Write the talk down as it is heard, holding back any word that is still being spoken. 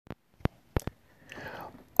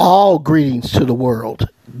All greetings to the world.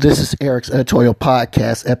 This is Eric's Editorial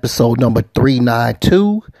Podcast, episode number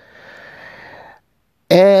 392.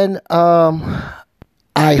 And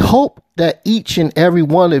I hope that each and every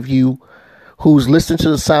one of you who's listening to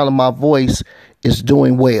the sound of my voice is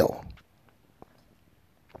doing well.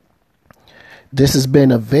 This has been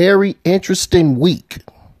a very interesting week.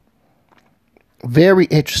 Very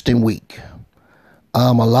interesting week.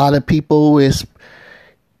 A lot of people is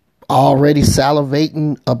already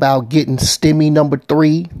salivating about getting STEMI number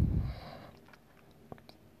 3.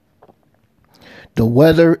 The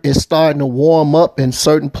weather is starting to warm up in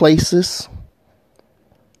certain places.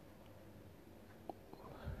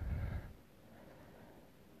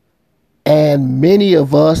 And many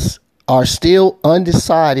of us are still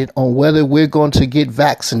undecided on whether we're going to get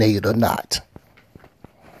vaccinated or not.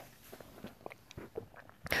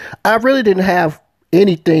 I really didn't have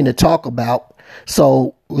anything to talk about.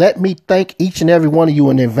 So let me thank each and every one of you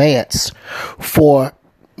in advance for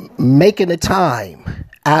making the time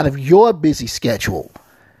out of your busy schedule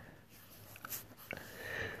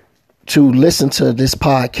to listen to this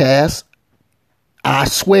podcast. I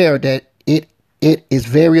swear that it is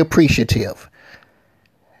very appreciative.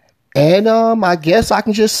 And I guess I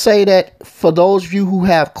can just say that for those of you who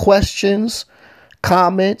have questions,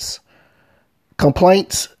 comments,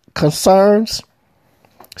 complaints, concerns,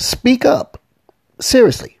 speak up.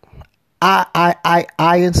 Seriously, I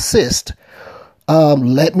insist.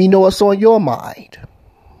 Let me know what's on your mind.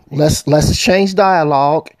 Let's exchange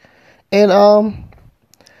dialogue, and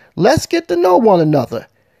let's get to know one another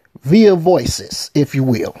via voices, if you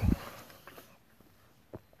will.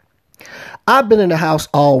 I've been in the house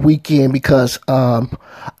all weekend because I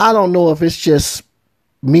don't know if it's just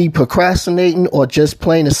me procrastinating or just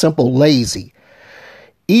plain and simple lazy.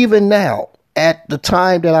 Even now, at the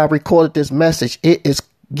time that I recorded this message, it is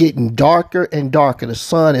getting darker and darker. The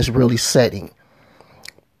sun is really setting.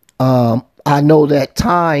 I know that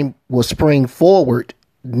time will spring forward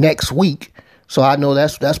next week, so I know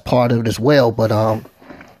that's part of it as well. But I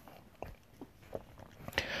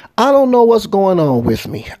don't know what's going on with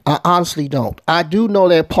me. I honestly don't. I do know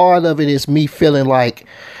that part of it is me feeling like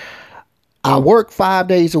I work 5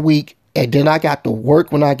 days a week, and then I got to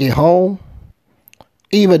work when I get home.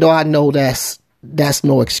 Even though I know that's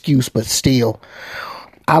no excuse, but still,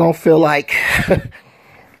 I don't feel like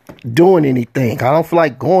doing anything. I don't feel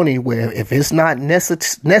like going anywhere. If it's not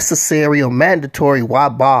necessary or mandatory, why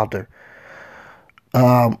bother?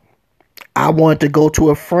 I wanted to go to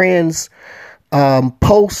a friend's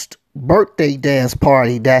post-birthday dance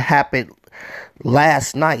party that happened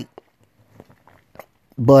last night,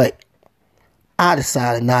 but I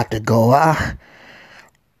decided not to go. I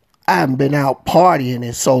haven't been out partying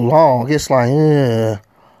in so long. It's like,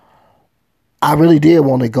 I really did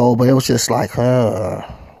want to go, but it was just like,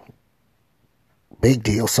 big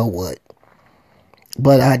deal, so what?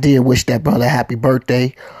 But I did wish that brother happy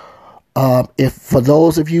birthday. If for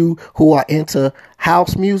those of you who are into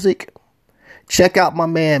house music, check out my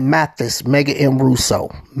man Mathis Mega M Russo.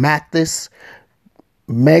 Mathis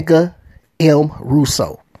Mega M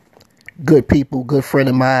Russo. Good people, good friend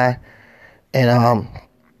of mine. And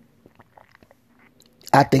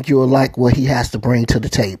I think you'll like what he has to bring to the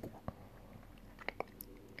table.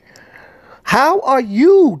 How are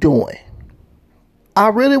you doing? I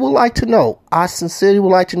really would like to know. I sincerely would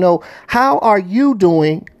like to know. How are you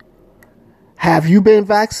doing? Have you been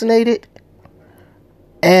vaccinated?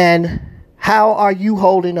 And how are you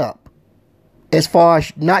holding up? As far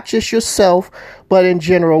as not just yourself, but in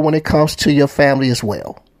general when it comes to your family as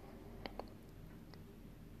well.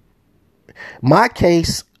 My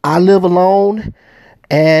case, I live alone.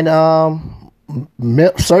 And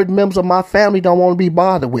certain members of my family don't want to be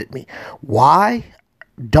bothered with me. Why?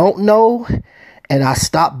 Don't know. And I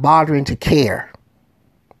stopped bothering to care.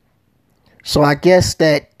 So I guess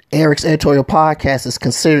that Eric's Editorial Podcast is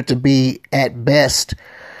considered to be, at best,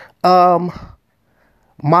 my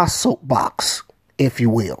soapbox, if you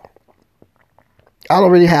will. I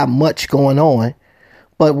don't really have much going on.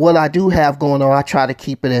 But what I do have going on, I try to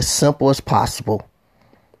keep it as simple as possible.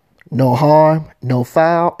 No harm, no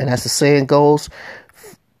foul, and as the saying goes,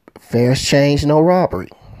 fair exchange, no robbery.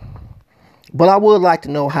 But I would like to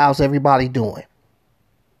know, how's everybody doing?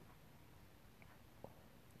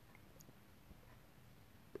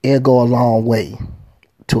 It'll go a long way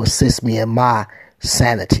to assist me in my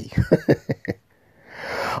sanity.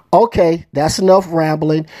 Okay, that's enough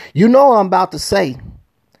rambling. You know what I'm about to say.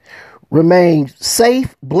 Remain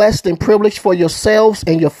safe, blessed, and privileged for yourselves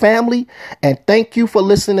and your family. And thank you for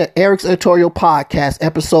listening to Eric's Editorial Podcast.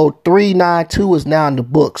 Episode 392 is now in the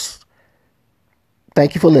books.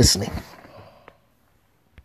 Thank you for listening.